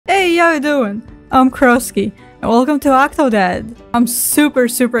how you doing? I'm Crowzski, and welcome to Octodad. I'm super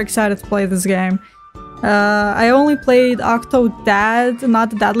excited to play this game. I only played Octodad, not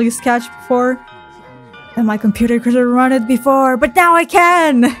the Dadliest catch before. And my computer couldn't run it before, but now I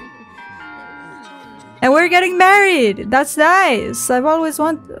can! And we're getting married! That's nice! I've always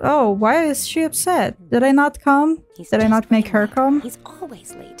wanted— Oh, why is she upset? Did I not come? Did I not make her come? He's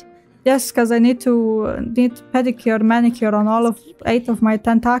always late. Yes, because I need pedicure, manicure on all of 8 of my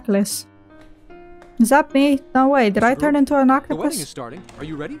tentacles. Is that me? No way, did I turn into an octopus? The wedding is starting. Are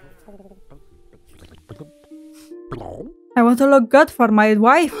you ready? I want to look good for my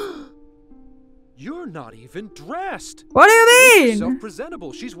wife. You're not even dressed. What do you Make mean? yourself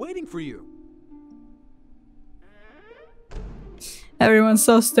presentable. She's waiting for you. Everyone's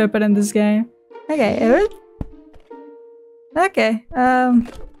so stupid in this game. Okay, okay,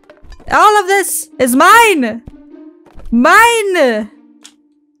 all of this is mine! Mine!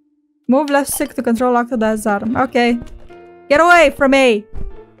 Move left stick to control Octodad's arm. Okay. Get away from me!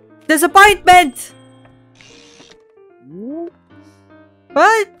 Disappointment!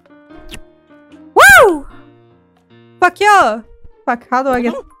 What? Woo! Fuck you! Fuck, how do I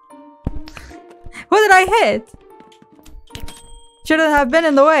get— Who did I hit? Shouldn't have been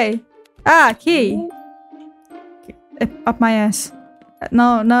in the way. Ah, key. Up my ass.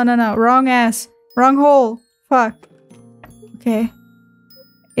 No. Wrong ass. Wrong hole. Fuck. Okay.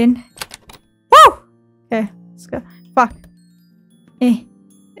 In. Woo! Okay, let's go. Fuck. Eh.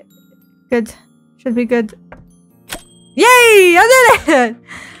 Good. Should be good. Yay! I did it!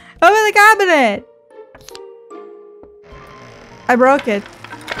 Open the cabinet! I broke it.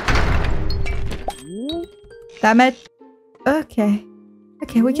 Damn it. Okay.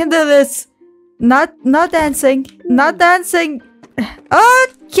 Okay, we can do this. Not dancing. Not dancing.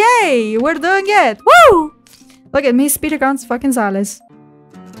 Okay, we're doing it. Woo! Look at me, Speeder Guns fucking Zales.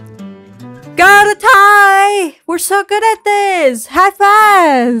 Got a tie! We're so good at this! High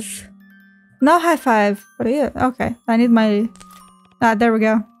five! No high five. What are you? Okay, I need my— Ah, there we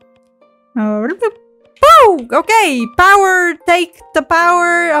go. Boo! Okay, power! Take the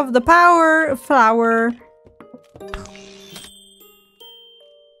power of the power flower.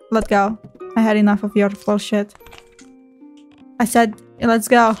 Let's go. I had enough of your bullshit. I said, let's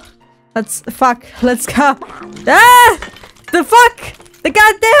go. Fuck, let's go. Ah! The fuck! The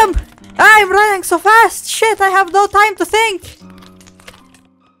goddamn! I'm running so fast! Shit, I have no time to think!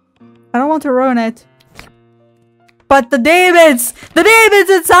 I don't want to ruin it. But the demons! The demons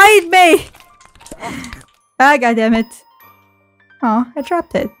inside me! Ah, goddammit. Oh, I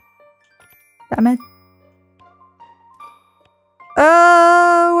dropped it. Damn it.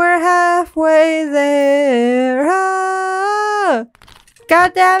 Oh, we're halfway there. Ah!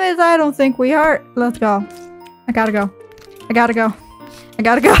 God damn it, I don't think we are. Let's go. I gotta go. I gotta go. I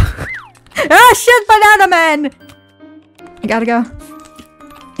gotta go. Ah, shit, banana man! I gotta go.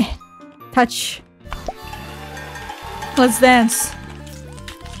 Touch. Let's dance.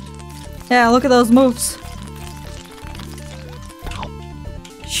 Yeah, look at those moves.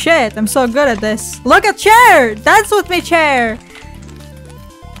 Shit, I'm so good at this. Look at chair! Dance with me, chair!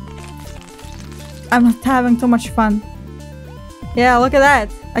 I'm having too much fun. Yeah, look at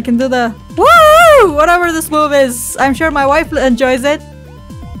that. I can do the woo! Whatever this move is. I'm sure my wife enjoys it.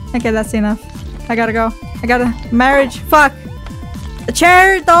 Okay, that's enough. I gotta go. I gotta— Marriage. Fuck.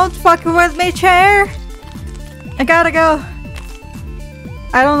 Chair, don't fuck with me, chair! I gotta go.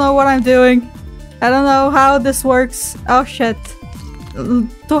 I don't know what I'm doing. I don't know how this works. Oh shit.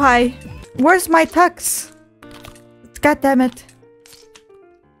 Too high. Where's my tux? God damn it.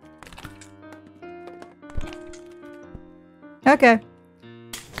 Okay.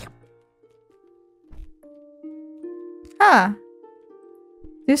 Huh.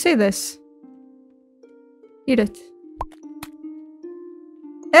 Do you see this? Eat it.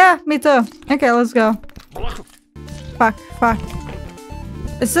 Yeah, me too. Okay, let's go. Fuck, fuck.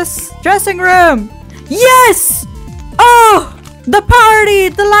 Is this dressing room? Yes! Oh! The party!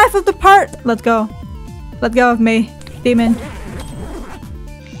 The life of the part— Let go. Let go of me, demon.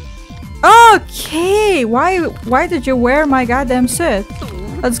 Okay! Why did you wear my goddamn suit?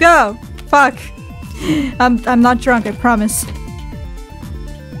 Let's go! Fuck. I'm not drunk, I promise.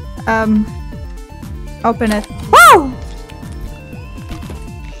 Open it. Woo!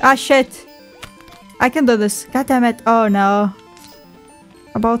 Ah, shit. I can do this. God damn it. Oh, no.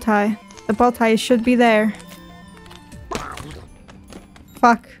 A bow tie. The bow tie should be there.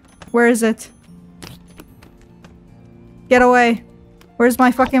 Fuck. Where is it? Get away. Where's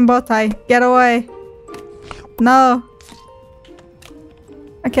my fucking bow tie? Get away. No.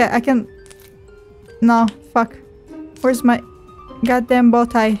 Okay, I can— No. Fuck. Where's my— Goddamn bow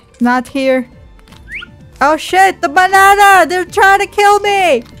tie. Not here. Oh shit, the banana! They're trying to kill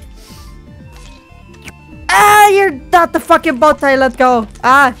me! Ah, you're not the fucking bow tie, let go.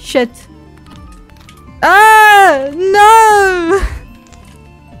 Ah, shit. Ah, no!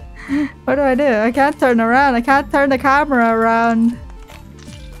 What do I do? I can't turn around. I can't turn the camera around.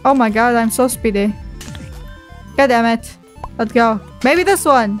 Oh my god, I'm so speedy. God damn it. Let's go. Maybe this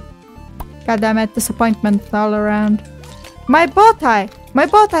one. God damn it, disappointment all around. My bow tie! My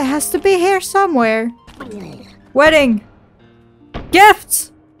bow tie has to be here somewhere. Wedding.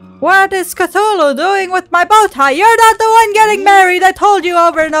 Gifts! What is Cthulhu doing with my bow tie? You're not the one getting married! I told you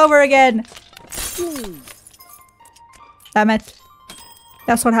over and over again! Damn it.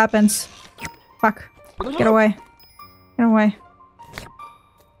 That's what happens. Fuck. Get away. Get away.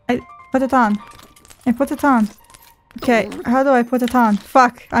 I put it on. I put it on. Okay, how do I put it on?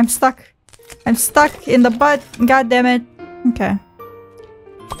 Fuck, I'm stuck. I'm stuck in the butt. God damn it. Okay.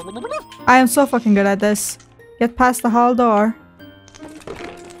 I am so fucking good at this. Get past the hall door.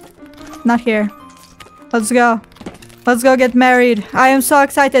 Not here. Let's go. Let's go get married. I am so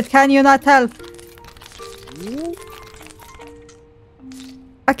excited. Can you not tell?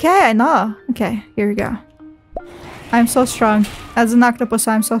 Okay, I know. Okay, here we go. I'm so strong. As an octopus,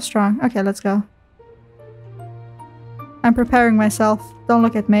 I'm so strong. Okay, let's go. I'm preparing myself. Don't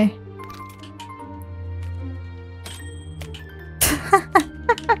look at me.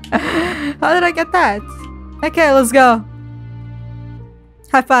 How did I get that? Okay, let's go.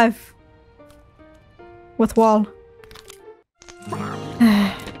 High five. With wall.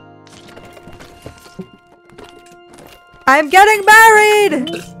 I'm getting married!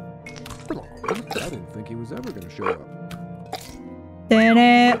 I didn't think he was ever gonna show up.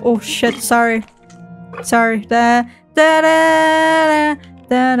 Oh shit, sorry. Sorry. Da, da, da,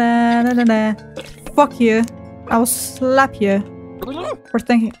 da, da, da, da, da. Fuck you. I will slap you. For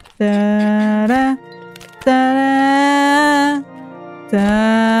thinking. Da, da, da, da,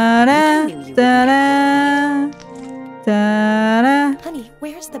 da, da, da, da, da. Honey,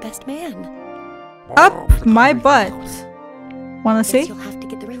 where's the best man? Up my butt. Wanna see? Guess you'll have to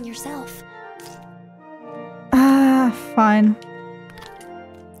get the ring yourself. Ah, fine.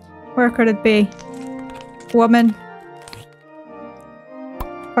 Where could it be? Woman.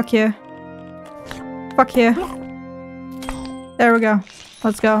 Fuck you. Fuck you. There we go.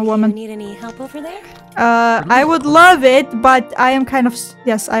 Let's go, woman. You need any help over there? I would love it, but I am kind of...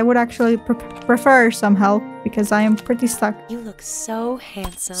 Yes, I would actually prefer some help, because I am pretty stuck. You look so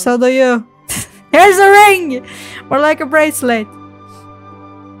handsome. So do you. Here's a ring! More like a bracelet.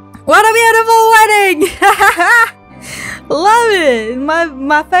 What a beautiful wedding! Love it!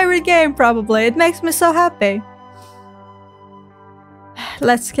 My favorite game, probably. It makes me so happy.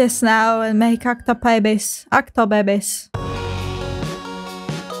 Let's kiss now and make octo babies. Octo babies.